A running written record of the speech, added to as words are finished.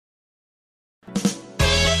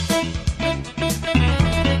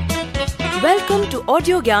Welcome to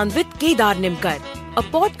Audio Gyan with Kedar Nimkar, a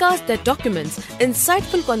podcast that documents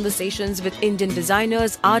insightful conversations with Indian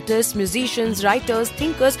designers, artists, musicians, writers,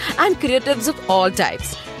 thinkers and creatives of all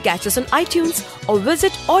types. Catch us on iTunes or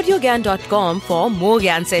visit audiogyan.com for more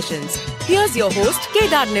Gyan sessions. Here's your host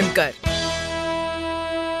Kedar Nimkar.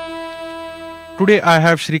 Today I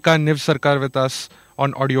have Shrikant Niv Sarkar with us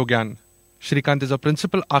on Audio Gyan. Shrikant is a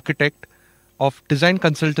principal architect of design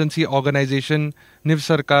consultancy organization Niv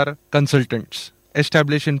Sarkar Consultants,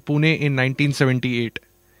 established in Pune in 1978.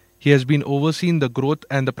 He has been overseeing the growth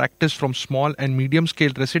and the practice from small and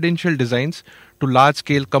medium-scale residential designs to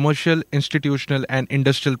large-scale commercial, institutional and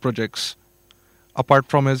industrial projects. Apart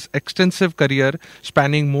from his extensive career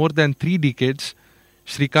spanning more than 3 decades,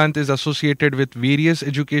 Shrikant is associated with various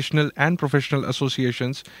educational and professional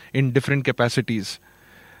associations in different capacities.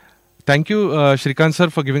 Thank you, Shrikant sir,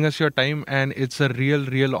 for giving us your time, and it's a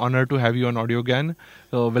real honor to have you on Audio Gyan.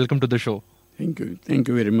 Welcome to the show. Thank you. Thank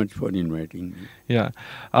you very much for inviting me. Yeah.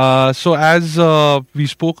 So as we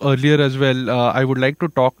spoke earlier as well, I would like to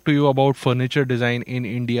talk to you about furniture design in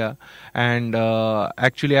India. And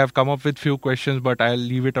actually, I've come up with few questions, but I'll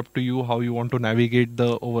leave it up to you how you want to navigate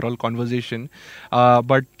the overall conversation.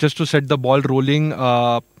 But just to set the ball rolling,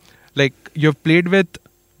 like you've played with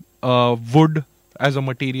wood as a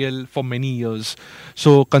material for many years.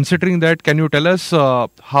 So considering that, can you tell us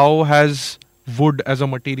how has wood as a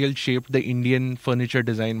material shaped the Indian furniture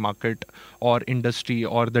design market or industry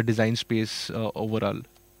or the design space overall?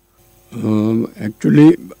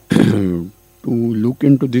 Actually, to look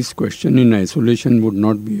into this question in isolation would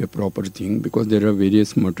not be a proper thing, because there are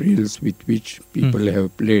various materials with which people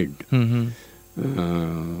have played. And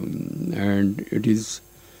it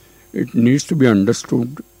needs to be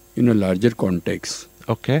understood in a larger context.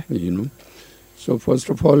 Okay. So first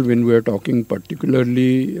of all, when we are talking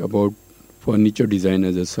particularly about furniture design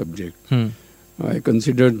as a subject, I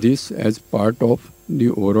consider this as part of the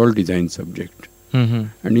overall design subject.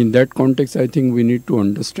 And in that context, I think we need to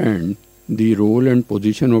understand the role and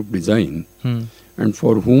position of design and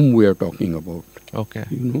for whom we are talking about. Okay.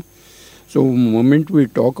 So the moment we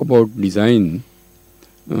talk about design,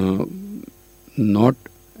 not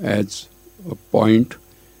as a point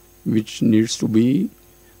which needs to be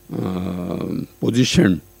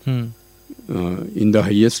positioned in the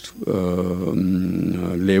highest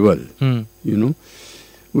level,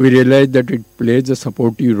 we realize that it plays a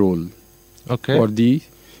supportive role for the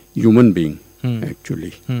human being,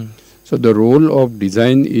 actually. So the role of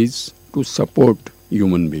design is to support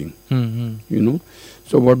human being.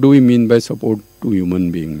 So what do we mean by support to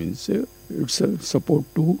human being? Means it's a support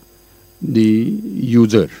to the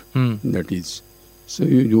user, that is. So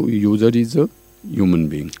user is a human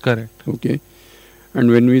being. Correct. Okay. And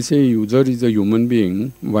when we say user is a human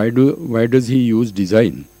being, why does he use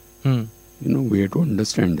design? We have to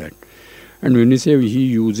understand that. And when we say he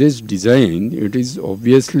uses design, it is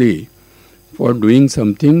obviously for doing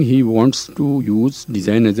something he wants to use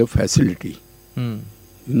design as a facility.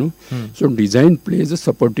 So design plays a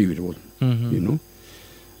supportive role.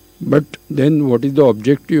 But then what is the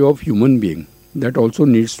objective of human being? That also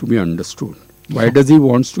needs to be understood. Why does he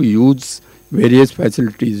wants to use various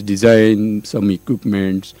facilities, design, some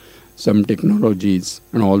equipments, some technologies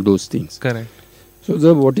and all those things? Correct.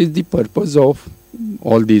 So what is the purpose of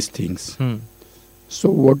all these things? So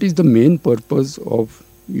what is the main purpose of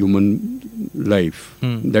human life?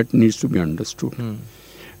 That needs to be understood.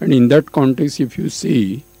 And in that context, if you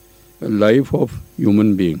see a life of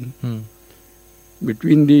human being,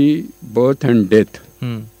 between the birth and death,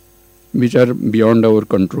 which are beyond our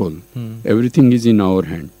control, everything is in our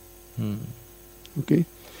hand. Okay,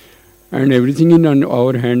 and everything in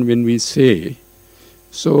our hand, when we say,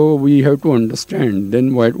 so we have to understand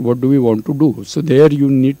then what do we want to do. So there you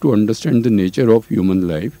need to understand the nature of human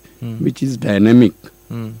life, which is dynamic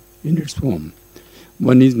in its form.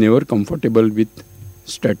 One is never comfortable with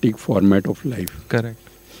static format of life. Correct.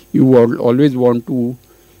 You always want to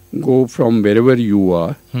go from wherever you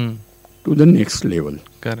are to the next level.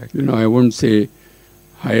 Correct. I won't say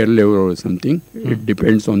higher level or something. It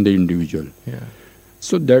depends on the individual. Yeah.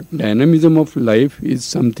 So that dynamism of life is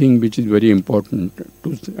something which is very important.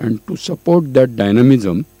 And to support that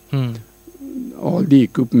dynamism, all the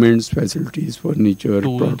equipments, facilities, furniture,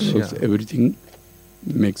 tools, products, everything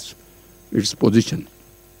makes its position.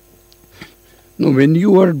 Now, when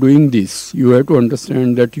you are doing this, you have to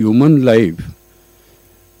understand that human life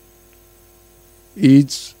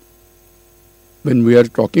is, when we are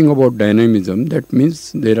talking about dynamism, that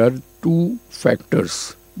means there are 2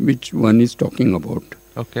 factors which one is talking about.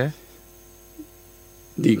 Okay.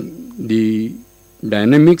 The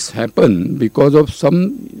dynamics happen because of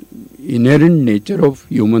some inherent nature of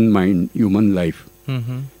human mind, human life,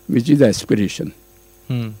 Mm-hmm. which is aspiration.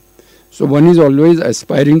 Mm. So one is always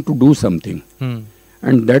aspiring to do something, Mm.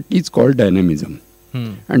 and that is called dynamism.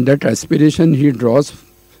 Mm. And that aspiration he draws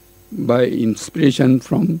by inspiration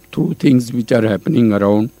from through things which are happening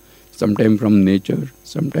around, sometime from nature,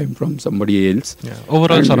 sometime from somebody else. Yeah.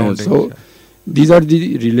 Overall And, surroundings. so these are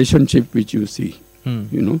the relationship which you see,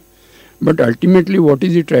 you know. But ultimately, what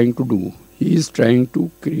is he trying to do? He is trying to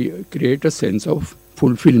create a sense of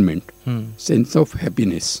fulfillment, sense of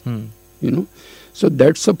happiness, you know. So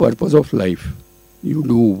that's the purpose of life. You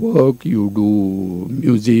do work, you do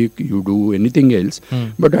music, you do anything else,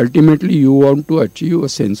 but ultimately you want to achieve a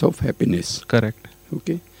sense of happiness. Correct.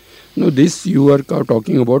 Okay. Now this you are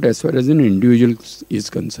talking about as far as an individual is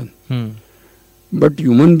concerned. But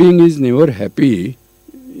human being is never happy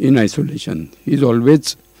in isolation. He is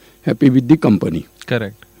always happy with the company.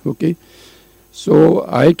 Correct. Okay. So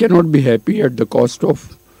I cannot be happy at the cost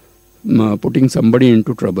of putting somebody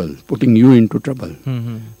into trouble, putting you into trouble.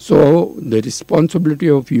 Mm-hmm. So the responsibility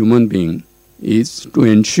of human being is to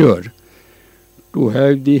ensure to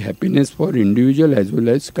have the happiness for individual as well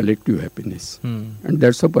as collective happiness. And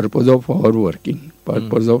that's the purpose of our working,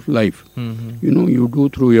 purpose of life. You know, you do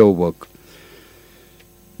through your work.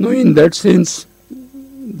 Now in that sense,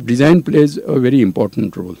 design plays a very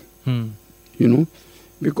important role. You know,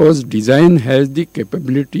 because design has the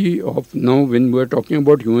capability of, now when we are talking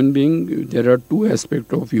about human being, there are two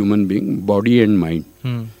aspects of human being, body and mind.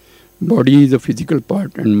 Body is the physical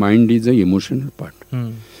part and mind is the emotional part.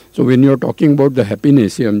 So when you are talking about the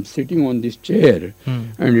happiness, I am sitting on this chair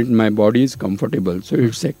and my body is comfortable. So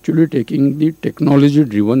it's actually taking the technology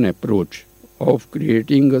driven approach of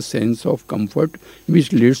creating a sense of comfort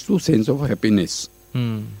which leads to sense of happiness.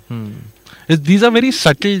 These are very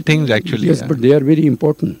subtle things actually. Yes, but they are very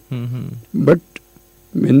important. But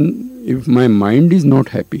if my mind is not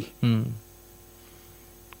happy,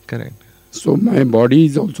 correct. So my body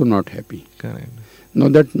is also not happy. Correct. Now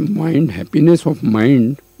that happiness of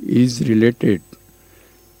mind is related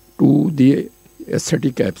to the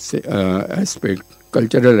aesthetic aspect,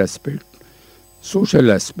 cultural aspect,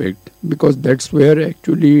 social aspect, because that's where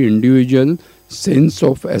actually individual sense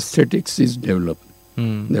of aesthetics is developed.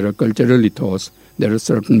 There are cultural ethos, there are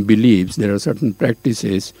certain beliefs, there are certain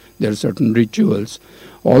practices, there are certain rituals,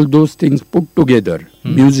 all those things put together,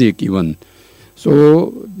 music even. So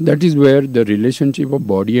that is where the relationship of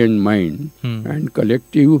body and mind and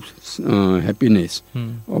collective happiness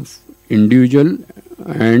of individual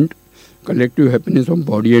and collective happiness of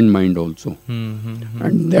body and mind also.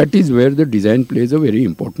 And that is where the design plays a very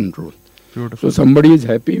important role. Beautiful. So somebody is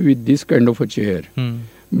happy with this kind of a chair,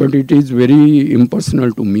 but it is very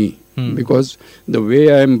impersonal to me because the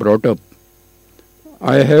way I am brought up,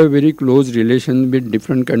 I have very close relation with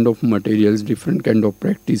different kind of materials, different kind of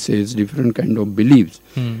practices, different kind of beliefs.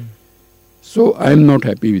 So I am not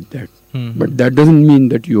happy with that. But that doesn't mean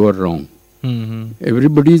that you are wrong.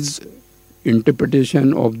 Everybody's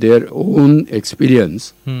interpretation of their own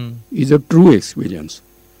experience is a true experience.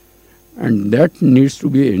 And that needs to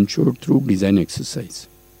be ensured through design exercise.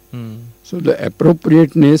 So the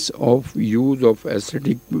appropriateness of use of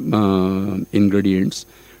aesthetic ingredients,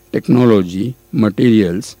 technology,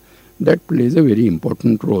 materials, that plays a very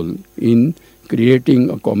important role in creating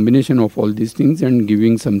a combination of all these things and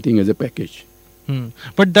giving something as a package.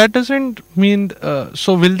 But that doesn't mean,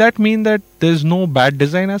 so will that mean that there's no bad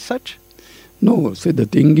design as such? No, see the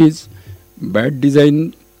thing is, bad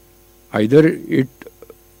design, either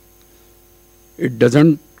it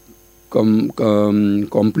doesn't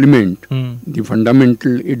complement the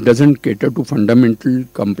fundamental, it doesn't cater to fundamental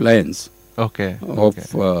compliance. Okay.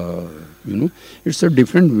 You know, it's a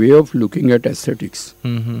different way of looking at aesthetics.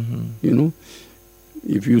 You know,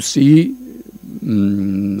 if you see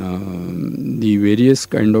the various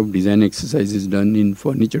kind of design exercises done in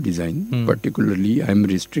furniture design, particularly, I am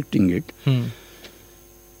restricting it.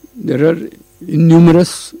 There are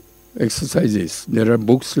numerous exercises. There are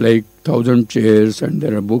books like 1,000 Chairs, and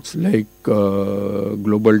there are books like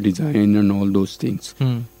Global Design and all those things.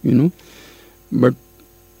 You know, but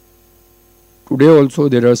today also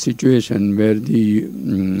there are situations where the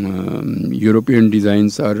European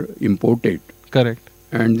designs are imported. Correct.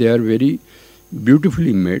 And they are very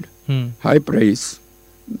beautifully made, high price,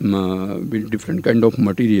 with different kind of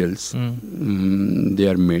materials they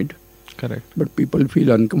are made. Correct. But people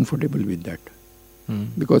feel uncomfortable with that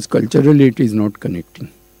because culturally it is not connecting.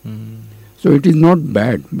 So it is not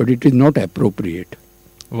bad, but it is not appropriate.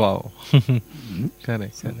 Wow.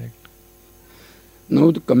 Correct. Correct.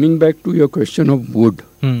 Now coming back to your question of wood.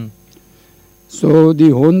 So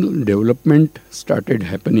the whole development started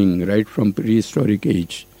happening right from prehistoric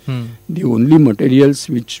age. The only materials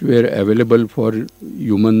which were available for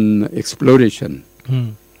human exploration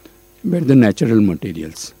were the natural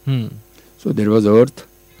materials. So there was earth,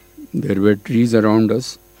 there were trees around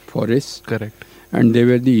us, forests. Correct. And they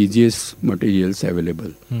were the easiest materials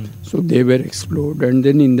available. So they were explored, and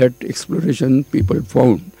then in that exploration people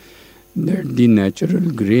found that the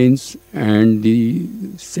natural grains and the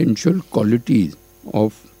sensual qualities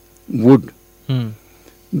of wood,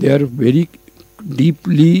 they are very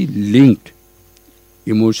deeply linked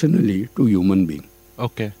emotionally to human being.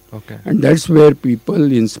 Okay. And that's where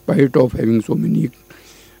people, in spite of having so many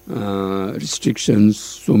restrictions,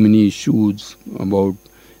 so many issues about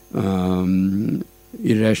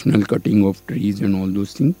irrational cutting of trees and all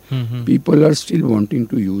those things, people are still wanting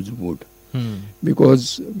to use wood.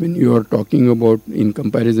 Because when you are talking about, in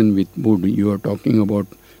comparison with wood, you are talking about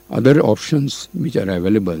other options which are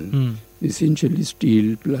available. Essentially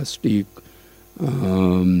steel, plastic,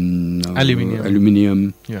 aluminium,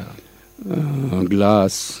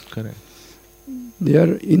 glass. Correct. They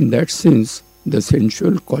are, in that sense, the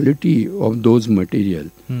sensual quality of those material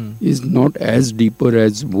is not as deeper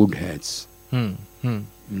as wood has. You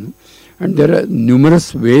know? And there are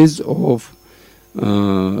numerous ways of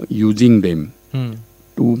using them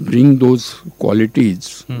to bring those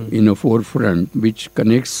qualities in a forefront, which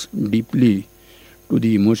connects deeply to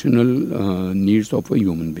the emotional needs of a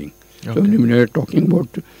human being. Okay. So when we are talking about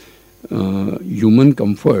human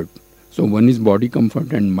comfort, so one is body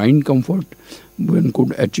comfort and mind comfort, one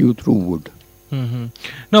could achieve through wood.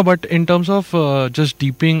 No, but in terms of just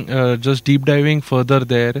deep diving further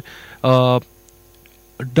there,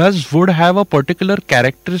 does wood have a particular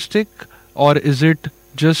characteristic, or is it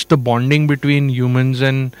just the bonding between humans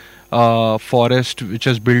and forest which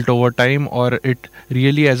has built over time, or it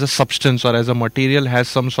really as a substance or as a material has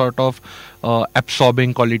some sort of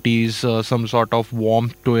absorbing qualities, some sort of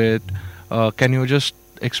warmth to it? Can you just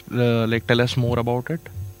tell us more about it,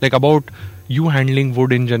 like about you handling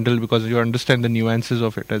wood in general, because you understand the nuances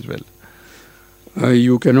of it as well?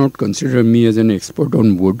 You cannot consider me as an expert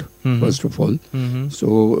on wood, first of all.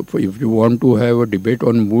 So if you want to have a debate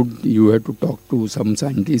on wood, you have to talk to some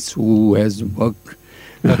scientist who has worked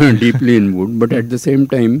deeply in wood. But at the same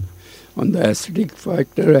time, on the aesthetic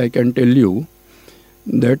factor, I can tell you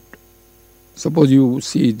that suppose you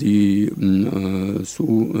see the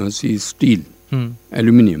see steel,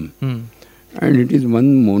 aluminium, and it is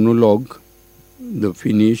one monologue. The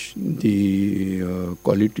finish, the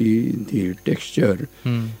quality, the texture,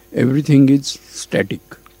 everything is static.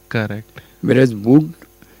 Correct. Whereas wood,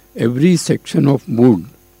 every section of wood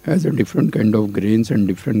has a different kind of grains and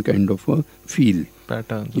different kind of a feel.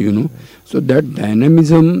 Patterns. You know. So that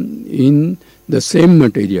dynamism in the same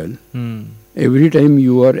material, every time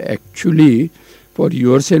you are actually, for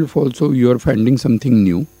yourself also, you are finding something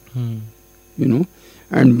new, you know,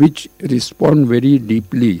 and which respond very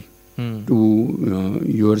deeply to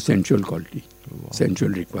your sensual quality, sensual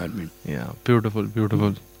requirement. Yeah, beautiful.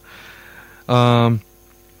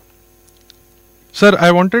 Sir,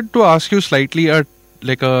 I wanted to ask you slightly a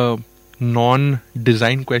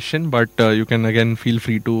non-design question, but you can again feel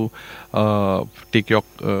free to take your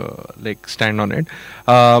stand on it.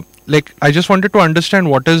 I just wanted to understand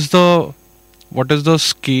what is the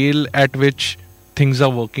scale at which things are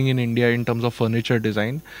working in India in terms of furniture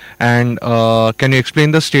design, and can you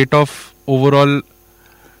explain the state of overall,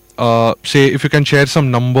 say if you can share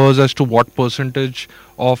some numbers as to what percentage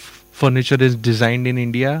of furniture is designed in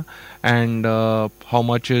India, and how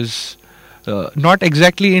much is not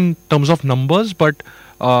exactly in terms of numbers, but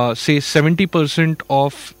say 70%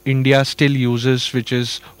 of India still uses, which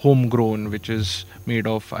is homegrown, which is made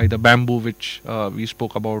of either bamboo, which we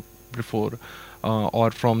spoke about before, or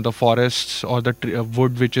from the forests, or the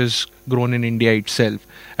wood which is grown in India itself,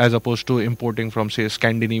 as opposed to importing from, say,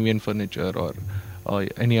 Scandinavian furniture or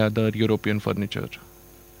any other European furniture?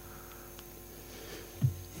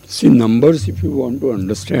 See, numbers, if you want to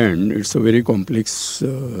understand, it's a very complex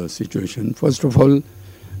situation. First of all,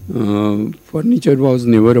 furniture was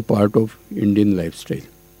never a part of Indian lifestyle.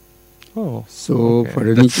 Oh, so okay.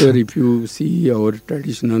 Furniture, if you see our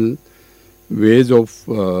traditional ways of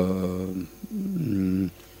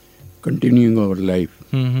continuing our life,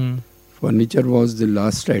 furniture was the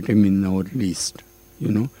last item in our list,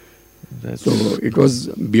 you know. So it was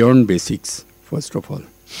beyond basics, first of all.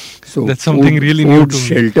 So that's something really food, new to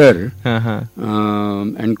shelter,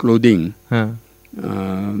 and clothing,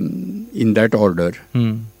 in that order,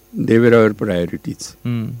 they were our priorities.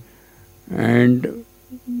 And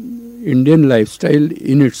Indian lifestyle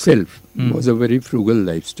in itself was a very frugal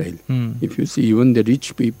lifestyle. If you see, even the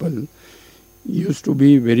rich people used to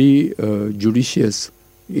be very judicious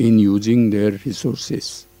in using their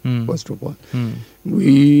resources, first of all.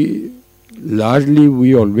 We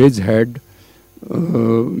always had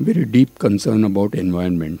very deep concern about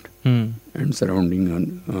environment and surrounding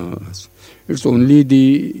us. It's only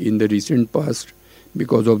in the recent past,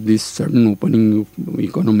 because of this sudden opening of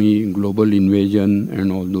economy, global invasion and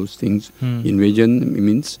all those things. Invasion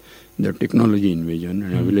means the technology invasion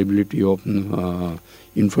and availability of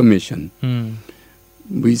information.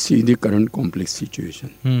 We see the current complex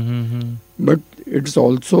situation. But it's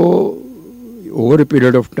also, over a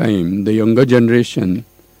period of time, the younger generation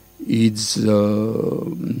is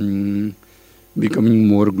becoming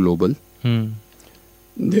more global.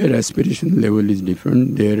 Their aspiration level is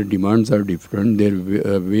different, their demands are different, their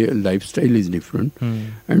lifestyle is different,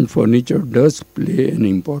 and furniture does play an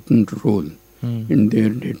important role in their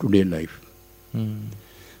day-to-day life.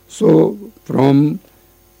 So, from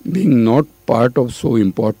being not part of so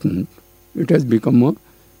important, it has become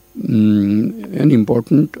an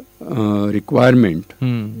important requirement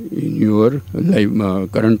in your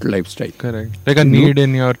current lifestyle. Correct. Like a need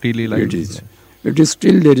in your daily life. It is. There is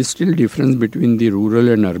still difference between the rural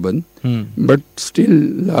and urban, but still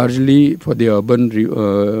largely for the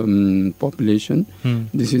urban population,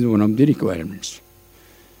 this is one of the requirements.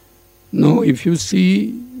 Now, if you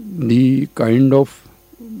see the kind of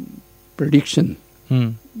prediction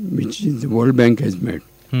which the World Bank has made,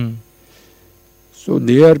 so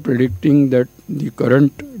they are predicting that the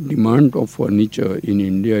current demand of furniture in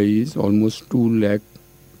India is almost 2 lakh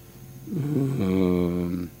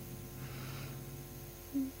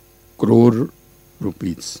crore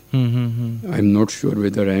rupees. I'm not sure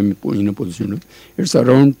whether I'm in a position. It's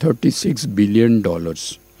around $36 billion.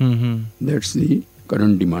 That's the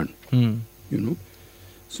current demand.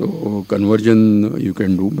 So conversion you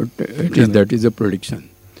can do, but that is a prediction.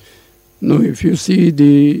 Now, if you see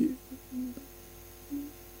the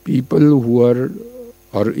people who are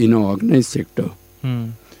in an organized sector,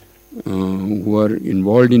 who are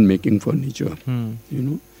involved in making furniture,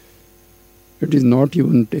 it is not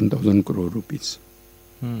even 10,000 crore rupees.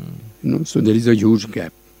 So there is a huge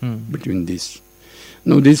gap between this.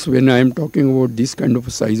 Now, when I am talking about this kind of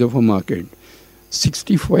a size of a market,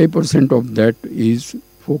 65% of that is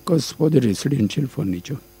focused for the residential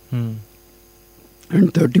furniture, and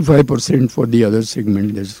 35% for the other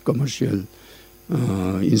segment, that's commercial,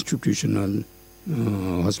 institutional,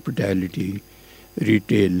 hospitality,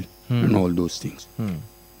 retail, and all those things.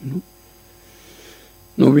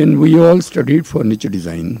 Now, when we all studied furniture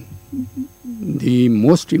design, the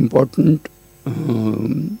most important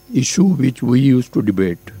issue which we used to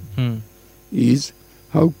debate is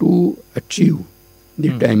how to achieve the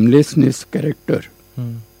timelessness character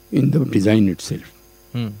in the design itself.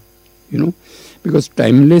 Because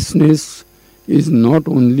timelessness is not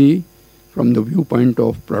only from the viewpoint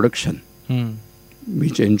of production,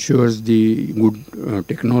 which ensures the good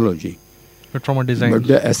technology, but from a design, but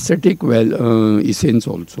the aesthetic essence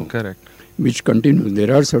also. Correct. Which continues.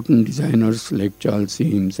 There are certain designers like Charles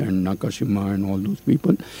Eames and Nakashima and all those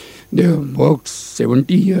people. They have worked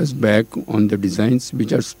 70 years back on the designs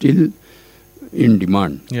which are still in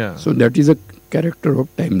demand. Yeah. So that is a character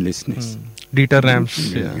of timelessness. Dieter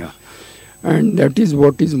Rams. Yeah. And that is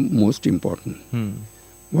what is most important.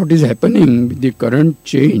 What is happening with the current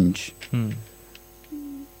change,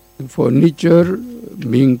 the furniture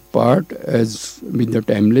being part as with the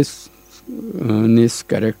timelessness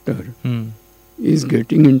character is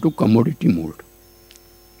getting into commodity mode.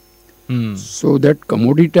 So that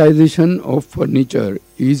commoditization of furniture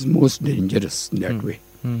is most dangerous that way,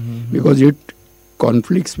 because it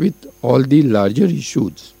conflicts with all the larger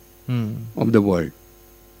issues of the world.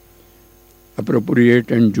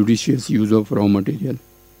 Appropriate and judicious use of raw material,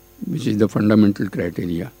 which is the fundamental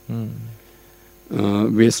criteria.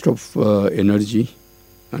 Waste of energy,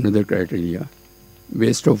 another criteria.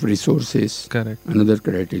 Waste of resources, correct, another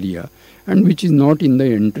criteria, and which is not in the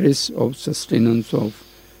interest of sustenance of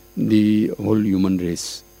the whole human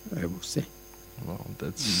race, I would say. Wow,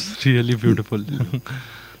 that's really beautiful.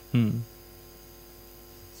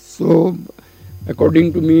 So,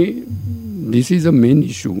 according to me, this is a main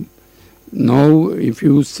issue. Now, if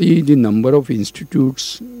you see the number of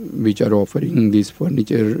institutes which are offering this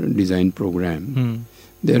furniture design program,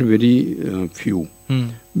 they are very few.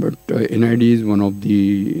 But NID is one of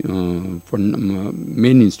the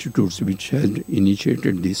main institutes which has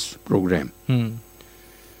initiated this program.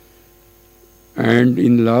 And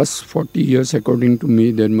in last 40 years, according to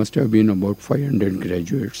me, there must have been about 500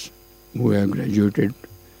 graduates who have graduated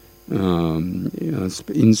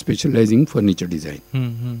in specializing furniture design.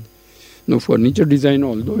 Now, furniture design,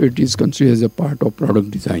 although it is considered as a part of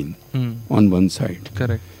product design on one side,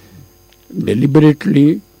 correct,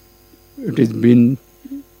 deliberately it has been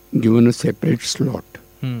given a separate slot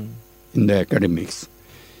in the academics.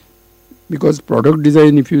 Because product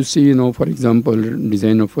design, if you see, for example,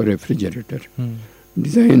 design of a refrigerator,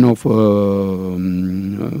 design of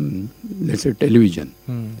let's say television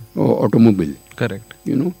or automobile, correct,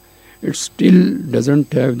 it still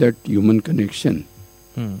doesn't have that human connection,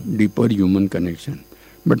 deeper human connection.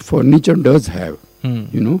 But furniture does have,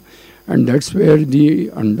 and that's where the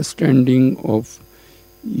understanding of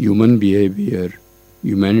human behavior,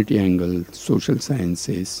 humanity angle, social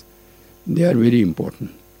sciences, they are very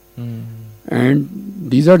important. And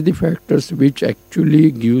these are the factors which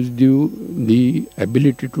actually gives you the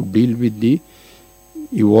ability to deal with the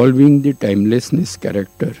evolving the timelessness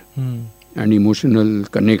character and emotional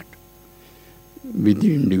connect with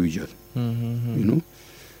the individual.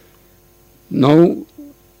 Now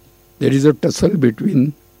there is a tussle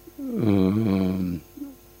between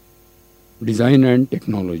design and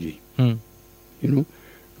technology.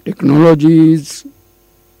 Technology is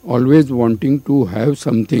always wanting to have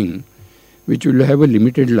something which will have a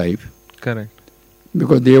limited life. Correct.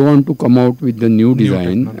 Because they want to come out with the new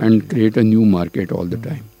design and create a new market all the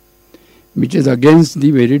time, which is against the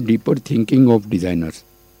very deeper thinking of designers.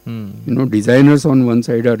 Designers on one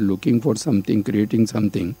side are looking for something, creating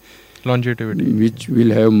something, longevity, which will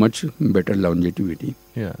have much better longevity.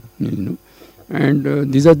 Yeah.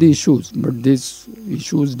 And these are the issues, but these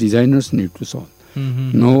issues designers need to solve.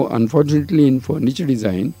 Now, unfortunately, in furniture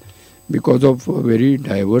design, because of a very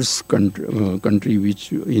diverse country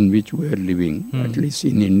in which we are living, at least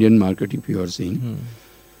in Indian market, if you are seeing,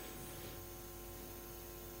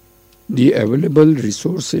 the available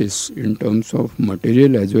resources in terms of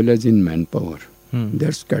material as well as in manpower, they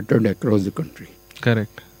are scattered across the country.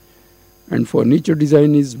 Correct. And furniture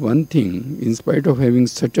design is one thing, in spite of having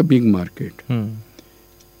such a big market,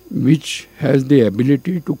 which has the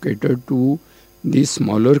ability to cater to the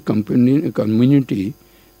smaller community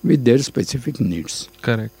with their specific needs.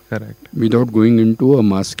 Correct. Without going into a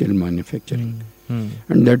mass scale manufacturing.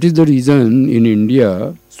 And that is the reason in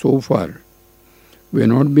India, so far, we have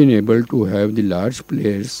not been able to have the large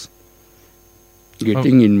players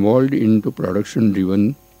getting involved into production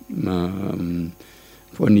driven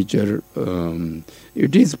furniture.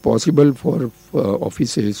 It is possible for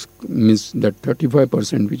offices, means that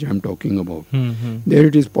 35% which I am talking about. There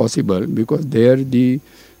it is possible because there the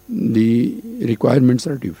requirements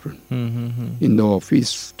are different. In the office,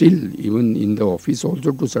 still, even in the office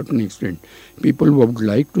also to a certain extent, people would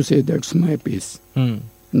like to say that's my pace.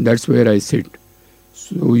 That's where I sit.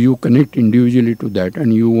 So you connect individually to that,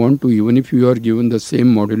 and you want to, even if you are given the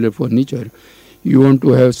same modular furniture, you want to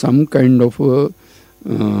have some kind of a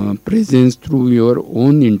presence through your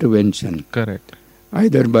own intervention. Correct.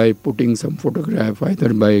 Either by putting some photograph,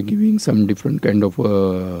 either by giving some different kind of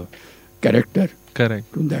character.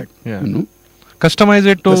 Correct. To that. Yeah. Customize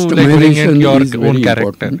it to bring in your own character.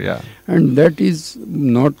 Important. Yeah. And that is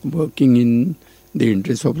not working in the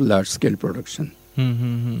interest of large scale production.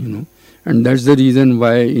 And that's the reason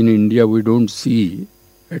why in India we don't see,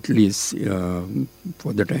 at least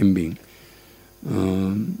for the time being,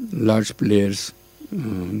 large players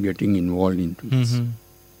getting involved into this.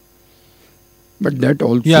 But that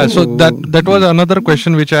also... Yeah, so that was another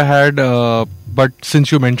question which I had, but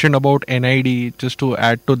since you mentioned about NID, just to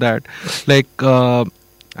add to that,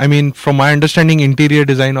 from my understanding, interior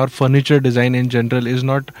design or furniture design in general is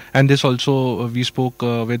not, and this also we spoke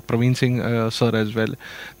with Praveen Singh sir as well,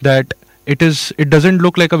 that it doesn't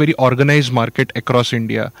look like a very organized market across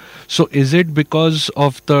India. So is it because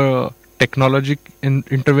of the technology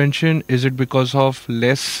intervention? Is it because of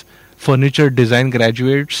less furniture design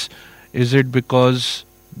graduates? Is it because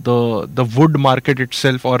the wood market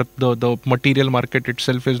itself or the material market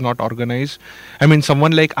itself is not organized?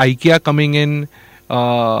 Someone like IKEA coming in,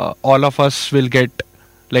 all of us will get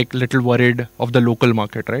little worried of the local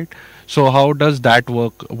market, right? So how does that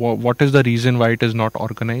work? What is the reason why it is not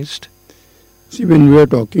organized? See, when we are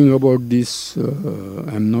talking about this,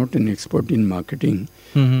 I'm not an expert in marketing,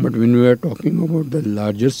 but when we are talking about the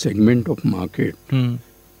larger segment of market,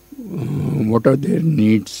 what are their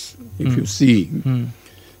needs, if you see.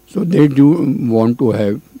 So they do want to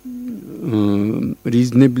have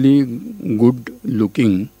reasonably good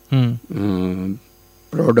looking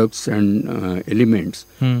products and elements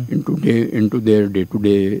into their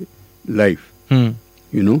day-to-day life, And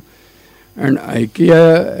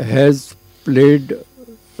IKEA has played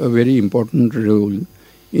a very important role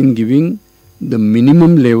in giving the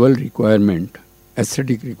minimum level requirement,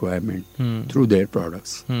 aesthetic requirement through their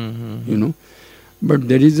products. You know, but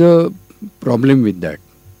there is a problem with that,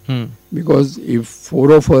 because if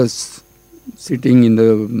 4 of us sitting in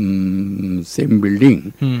the same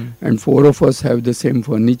building and 4 of us have the same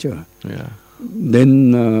furniture,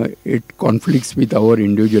 then it conflicts with our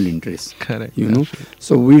individual interests. Correct. You know,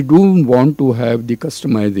 so we do want to have the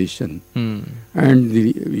customization, and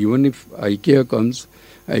even if IKEA comes,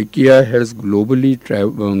 IKEA has globally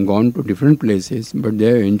gone to different places, but they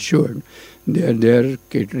have ensured they are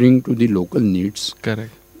catering to the local needs.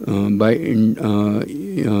 Correct. By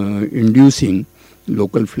inducing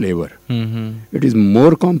local flavor. It is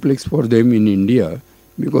more complex for them in India,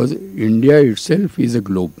 because India itself is a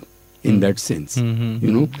globe in that sense.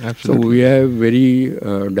 You know, Absolutely. so we have very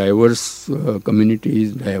diverse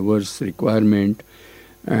communities, diverse requirement,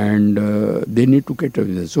 and they need to cater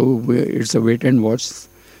with us. So it's a wait and watch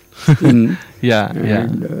thing.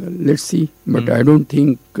 Let's see. But I don't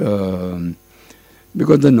think,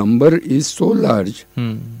 because the number is so large,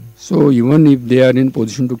 so even if they are in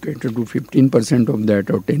position to cater to 15% of that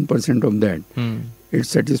or 10% of that, it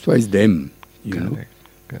satisfies them. You know. Correct.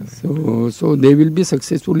 So they will be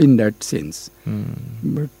successful in that sense.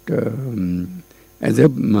 But as a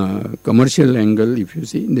commercial angle, if you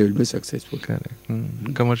see, they will be successful. Correct.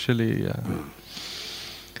 Commercially, yeah.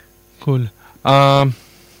 Cool. I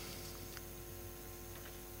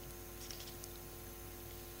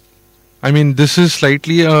mean, this is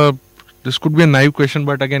slightly this could be a naive question,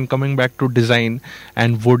 but again, coming back to design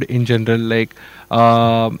and wood in general, like,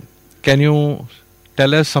 can you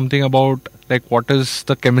tell us something about, like, what is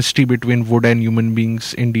the chemistry between wood and human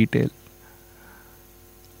beings in detail?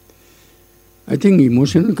 I think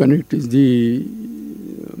emotional connect is the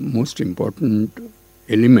most important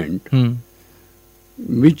element,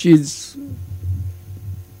 which is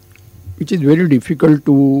very difficult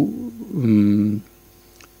to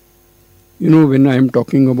you know, when I am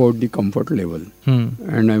talking about the comfort level,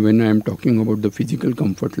 and when I am talking about the physical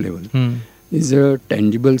comfort level, is a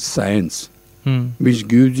tangible science which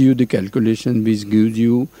gives you the calculation, which gives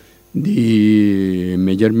you the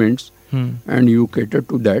measurements, and you cater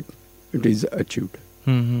to that, it is achieved.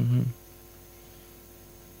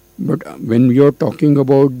 But when we are talking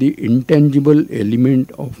about the intangible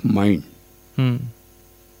element of mind,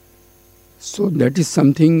 so that is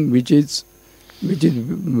something which is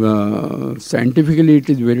scientifically it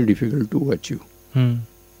is very difficult to achieve. You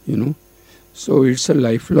know, so it's a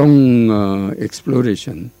lifelong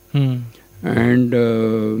exploration, and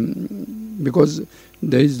because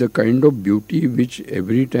there is the kind of beauty which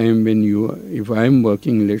every time when if I am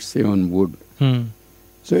working, let's say, on wood,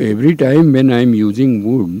 so every time when I am using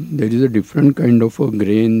wood, there is a different kind of a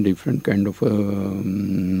grain, different kind of a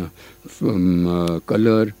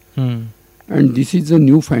color, and this is a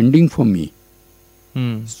new finding for me.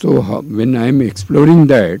 So when I am exploring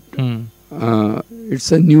that, it's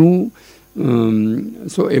a new.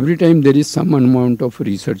 So every time there is some amount of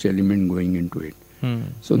research element going into it.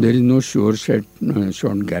 So there is no sure shot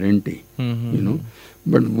guarantee, you know.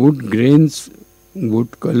 But wood grains,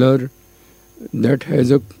 wood color, that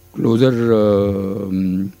has a closer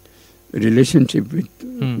relationship with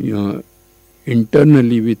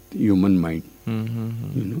internally with human mind,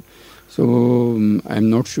 you know. So I'm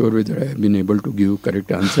not sure whether I have been able to give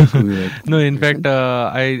correct answer to that. No, in fact,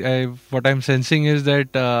 I what I'm sensing is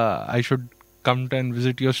that I should come and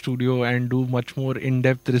visit your studio and do much more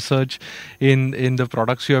in-depth research in the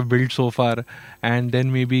products you have built so far, and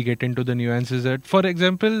then maybe get into the nuances. That, for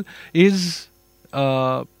example, is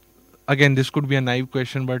again, this could be a naive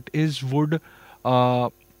question, but is wood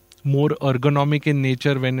more ergonomic in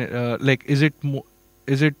nature? When like, is it?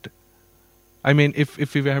 I mean,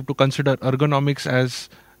 if we have to consider ergonomics as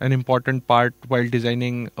an important part while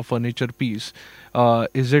designing a furniture piece,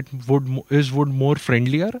 is wood more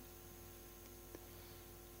friendlier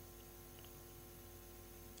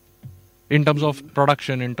in terms of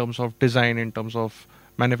production, in terms of design, in terms of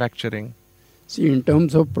manufacturing? See, in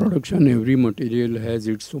terms of production, every material has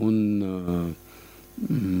its own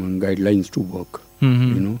guidelines to work. You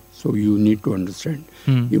know, so you need to understand.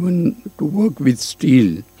 Even to work with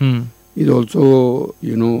steel is also,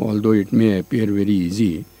 you know, although it may appear very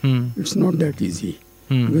easy, it's not that easy.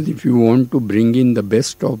 Because if you want to bring in the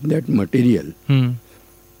best of that material,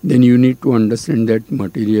 then you need to understand that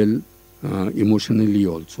material emotionally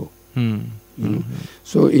also. You know?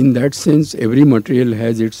 So in that sense, every material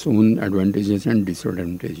has its own advantages and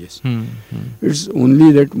disadvantages. It's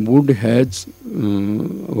only that wood has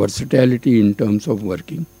versatility in terms of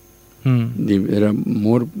working. There are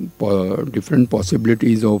more different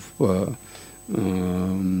possibilities of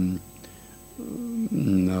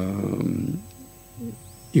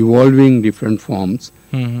evolving different forms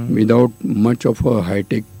Mm-hmm. without much of a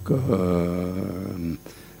high-tech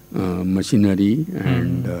machinery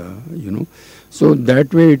and so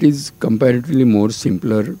that way it is comparatively more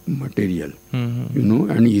simpler material,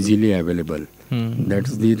 Mm-hmm. and easily available. Mm-hmm.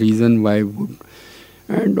 That's the reason why wood.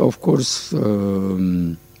 And of course,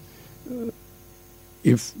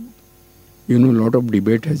 if a lot of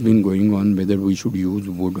debate has been going on whether we should use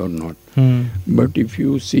wood or not. Mm-hmm. But if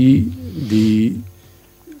you see the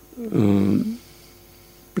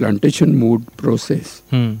plantation wood process,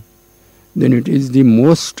 Mm-hmm. then it is the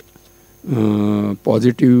most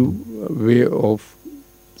positive way of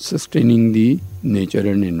sustaining the nature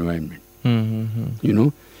and environment. Mm-hmm.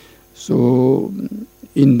 So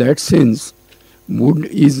in that sense, wood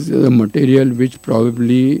is a material which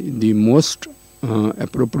probably the most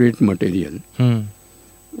appropriate material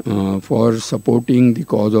Mm-hmm. for supporting the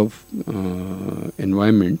cause of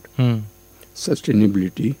environment, Mm-hmm.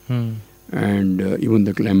 sustainability, Mm-hmm. and even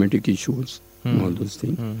the climatic issues, Mm-hmm. all those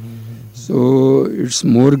things. Mm-hmm. So it's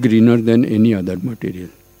more greener than any other material.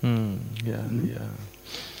 Mm-hmm. Yeah.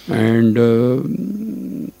 And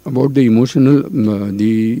about the emotional,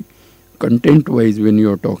 the content-wise, when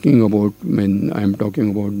I'm talking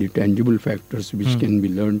about the tangible factors which can be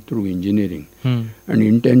learned through engineering, Mm-hmm. an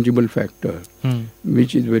intangible factor Mm-hmm.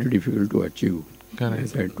 which is very difficult to achieve, Correct.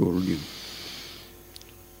 as I told you.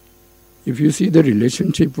 If you see the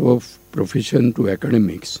relationship of profession to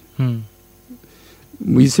academics, Mm-hmm.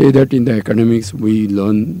 we say that in the academics we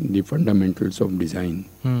learn the fundamentals of design,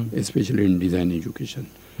 Mm-hmm. especially in design education.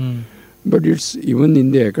 Mm-hmm. But it's even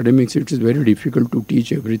in the academics, it is very difficult to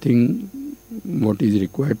teach everything what is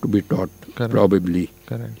required to be taught, Correct. probably.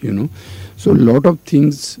 Correct. So a lot of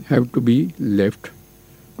things have to be left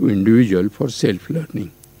to individual for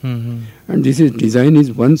self-learning. Mm-hmm. And design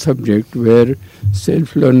is one subject where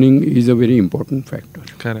self-learning is a very important factor.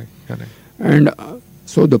 Correct. And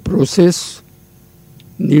so the process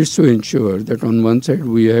needs to ensure that on one side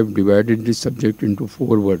we have divided this subject into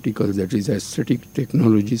 4 verticals, that is aesthetic,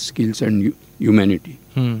 technology, skills and humanity.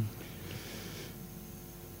 Mm-hmm.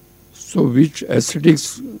 So which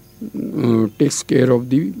aesthetics takes care of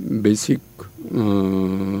the basic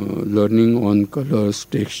learning on colors,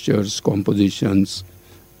 textures, compositions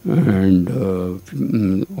and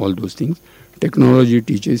all those things. Technology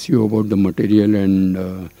teaches you about the material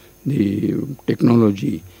and the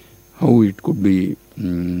technology, how it could be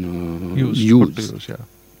used. Yeah.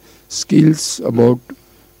 Skills about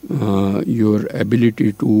your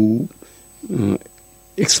ability to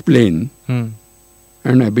explain Mm-hmm.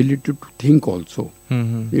 and ability to think also.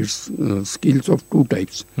 Mm-hmm. It's skills of 2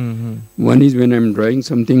 types. Mm-hmm. One is when I'm drawing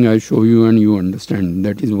something, I show you and you understand.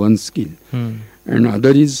 That is one skill. Mm-hmm. And other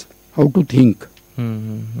is how to think.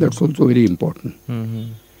 Mm-hmm. That's also very important. Mm-hmm.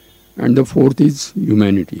 And the 4th is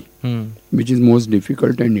humanity, Mm-hmm. which is most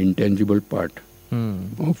difficult and intangible part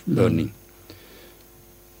Mm-hmm. of learning.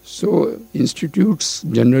 So institutes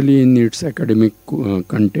generally in its academic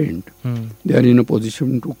content, Mm-hmm. they are in a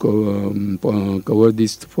position to cover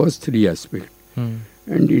these first 3 aspects.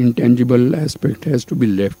 Mm-hmm. And the intangible aspect has to be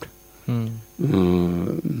left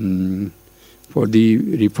Mm-hmm. for the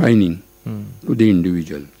refining Mm-hmm. to the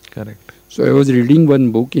individual. Correct. So I was reading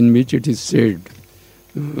one book in which it is said,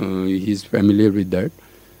 he is familiar with that,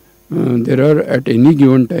 there are at any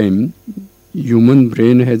given time, human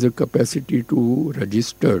brain has a capacity to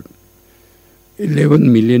register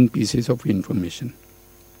 11 million pieces of information.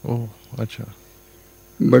 Oh, acha.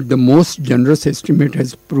 But the most generous estimate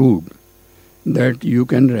has proved that you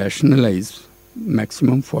can rationalize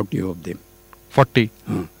maximum 40 of them. 40.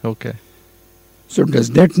 Okay. So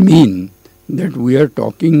does that mean that we are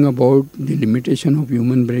talking about the limitation of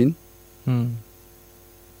human brain? Mm-hmm.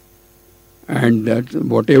 And that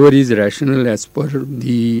whatever is rational as per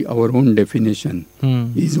our own definition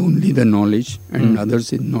Mm-hmm. is only the knowledge and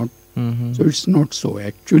others is not. Mm-hmm. So it's not so.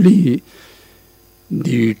 Actually,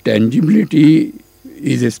 the tangibility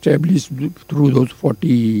is established through those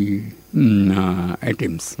 40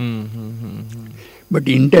 items. Mm-hmm. But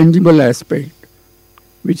intangible aspect,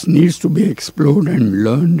 which needs to be explored and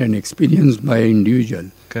learned and experienced by an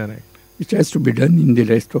individual, Correct. it has to be done in the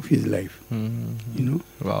rest of his life. Mm-hmm.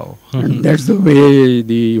 Wow. And that's the way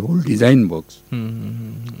the whole design works.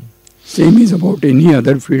 Mm-hmm. Same is about any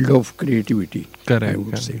other field of creativity, Correct. I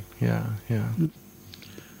would say. Yeah.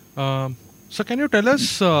 So can you tell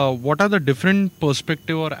us what are the different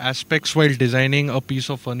perspective or aspects while designing a piece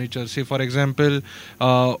of furniture? Say, for example,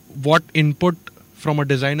 what input from a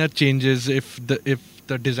designer changes if the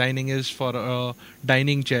designing is for a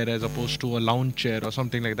dining chair as opposed to a lounge chair or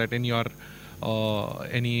something like that in your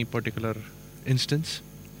any particular instance?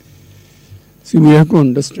 See, we have to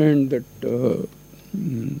understand that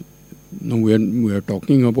now we are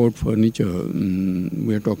talking about furniture.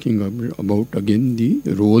 We are talking about again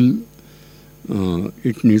the role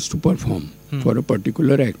it needs to perform for a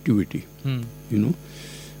particular activity. You know,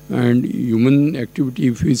 and human activity,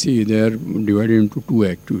 if we see, they are divided into two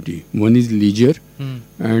activity. One is leisure,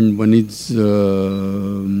 and one is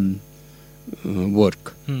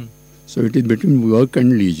work. So it is between work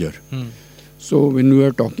and leisure. So when we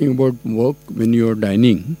are talking about work, when you are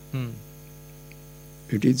dining,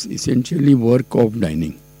 it is essentially work of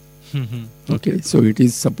dining. Okay, so it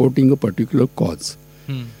is supporting a particular cause.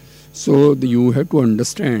 So you have to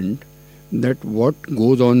understand that what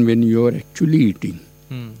goes on when you are actually eating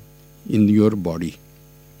in your body.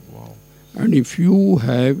 Wow. And if you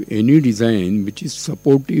have any design which is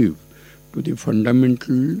supportive to the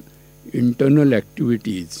fundamental internal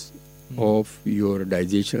activities of your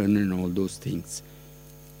digestion and all those things,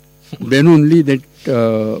 then only that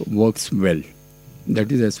works well.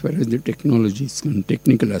 That is as far as the technology is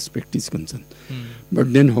technical aspect is concerned.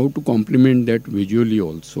 But then how to complement that visually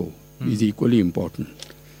also is equally important.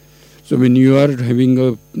 So when you are having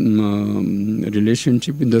a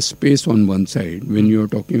relationship with the space on one side, when you are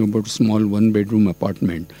talking about small one-bedroom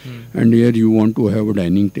apartment, and here you want to have a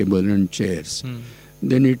dining table and chairs,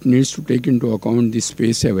 then it needs to take into account the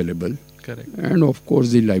space available. Correct. And of course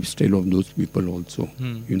the lifestyle of those people also,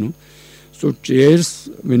 you know. So chairs,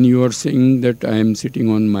 when you are saying that I am sitting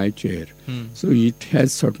on my chair, so it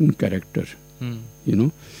has certain character, you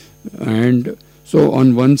know. And so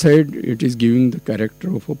on one side it is giving the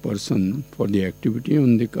character of a person for the activity,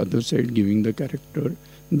 on the other side giving the character,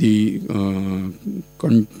 the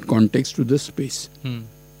context to the space,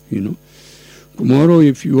 you know. Tomorrow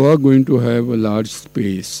if you are going to have a large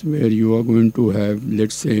space where you are going to have,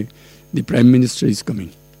 let's say, the Prime Minister is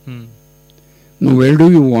coming. Now, where do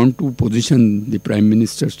you want to position the Prime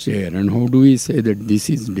Minister's chair, and how do we say that this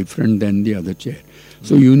is different than the other chair?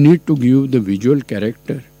 So you need to give the visual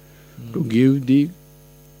character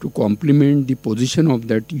to complement the position of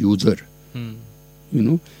that user. You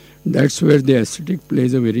know, that's where the aesthetic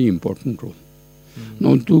plays a very important role.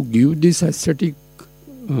 Now, to give this aesthetic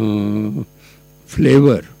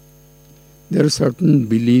flavor, there are certain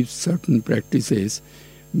beliefs, certain practices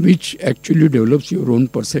which actually develops your own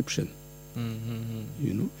perception.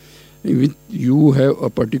 You know, with you have a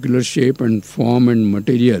particular shape and form and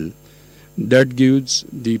material that gives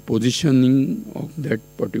the positioning of that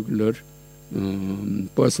particular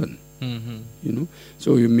person. You know,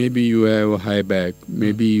 so maybe you have a high back,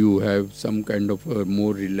 maybe you have some kind of a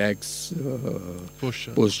more relaxed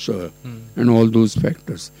posture and all those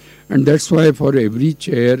factors. And that's why for every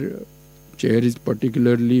chair is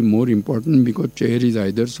particularly more important, because chair is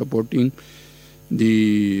either supporting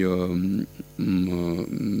the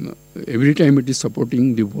every time it is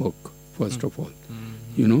supporting the work first of all,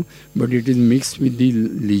 you know, but it is mixed with the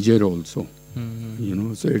leisure also, you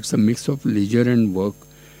know. So it's a mix of leisure and work,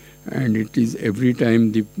 and it is every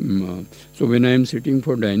time the so when I am sitting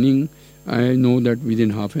for dining, I know that within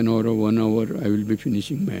half an hour or 1 hour I will be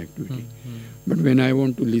finishing my activity. But when I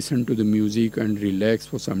want to listen to the music and relax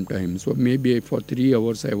for some time, so maybe for 3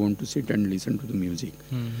 hours I want to sit and listen to the music.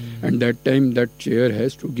 And that time that chair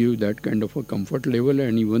has to give that kind of a comfort level,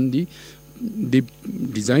 and even the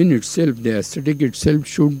design itself, the aesthetic itself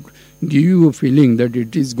should give you a feeling that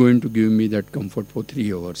it is going to give me that comfort for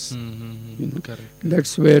 3 hours. You know? Correct.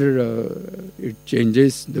 That's where it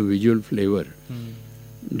changes the visual flavor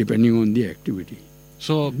depending on the activity.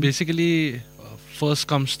 So basically, first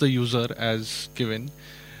comes the user as given.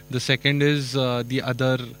 The second is the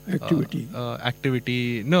other activity.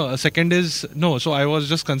 Second is So I was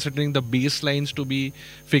just considering the baselines to be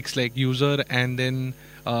fixed, like user, and then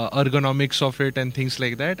ergonomics of it and things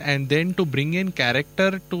like that, and then to bring in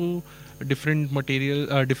character to different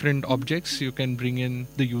material, different objects, you can bring in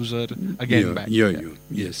the user again back.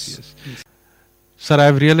 Yes. Sir,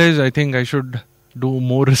 I've realized I think I should do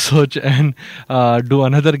more research and do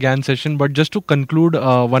another GAN session. But just to conclude,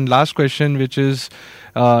 one last question, which is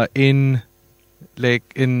in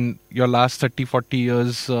your last 30-40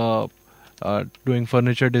 years doing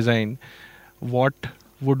furniture design, what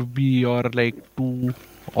would be your 2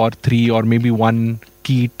 or 3 or maybe one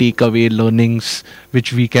key takeaway learnings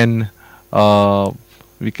which we can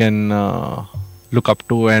look up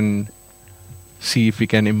to and see if we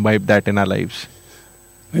can imbibe that in our lives?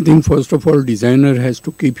 I think first of all, designer has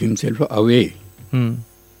to keep himself away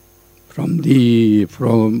from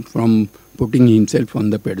putting himself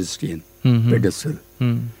on the pedestal.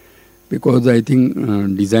 Because I think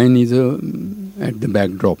design is at the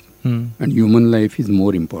backdrop, and human life is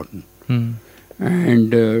more important.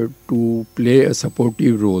 and to play a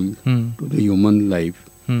supportive role to the human life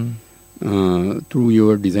through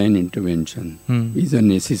your design intervention is a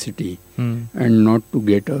necessity, and not to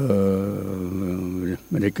get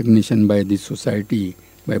recognition by the society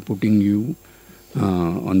by putting you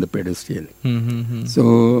on the pedestal.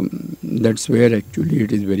 So that's where actually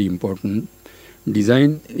it is very important.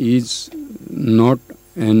 Design is not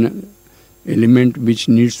an element which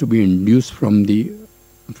needs to be induced from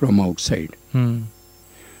outside.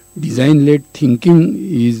 Design-led thinking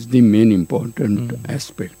is the main important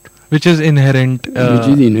aspect. Which is inherent.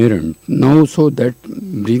 Now, so that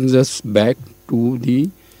brings us back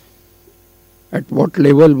to at what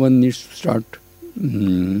level one needs to start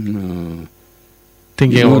thinking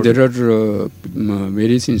about. There are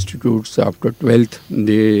various institutes after 12th,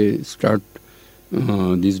 they start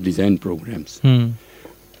these design programs.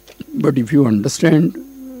 But if you understand,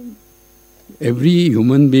 every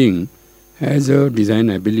human being has a design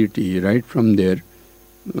ability right from their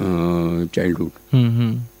childhood.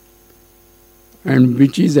 And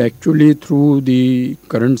which is actually through the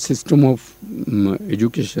current system of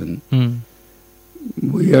education,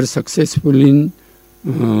 we are successful in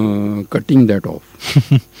cutting that off.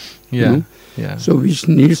 So which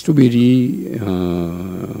needs to be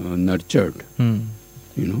nurtured.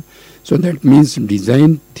 So that means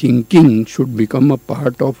design thinking should become a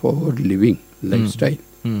part of our living lifestyle.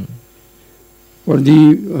 For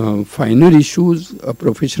the finer issues, a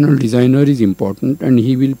professional designer is important and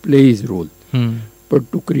he will play his role.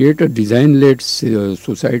 But to create a design-led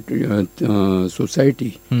society,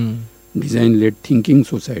 design-led thinking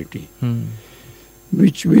society,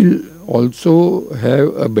 which will also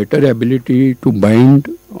have a better ability to bind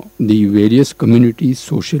the various communities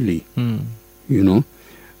socially,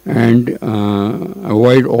 and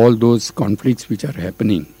avoid all those conflicts which are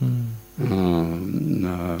happening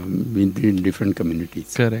within different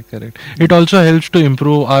communities. Correct. It also helps to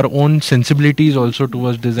improve our own sensibilities also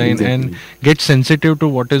towards design and get sensitive to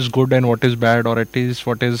what is good and what is bad, or at least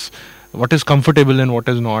what is comfortable and what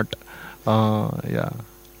is not.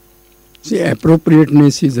 See,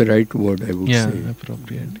 appropriateness is the right word, I would say.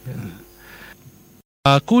 Appropriate.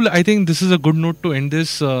 Cool. I think this is a good note to end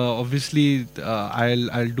this. Obviously,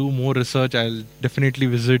 I'll do more research. I'll definitely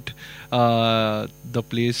visit the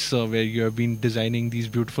place where you have been designing these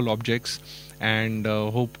beautiful objects, and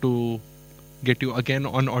hope to get you again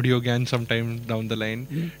on Audio Gyan sometime down the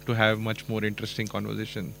line to have much more interesting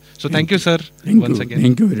conversation. So thank you, sir. Once again.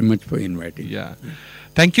 Thank you very much for inviting.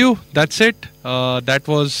 Thank you. That's it. That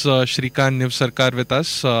was Shrikant Nivsarkar with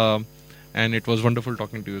us, and it was wonderful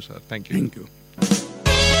talking to you, sir. Thank you. Thank you.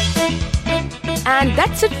 And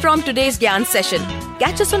that's it from today's Gyan session.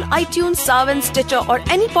 Catch us on iTunes, Saavn, Stitcher or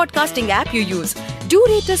any podcasting app you use. Do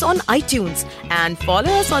rate us on iTunes and follow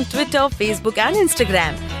us on Twitter, Facebook and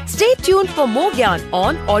Instagram. Stay tuned for more Gyan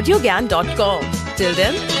on audiogyan.com. Till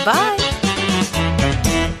then, bye.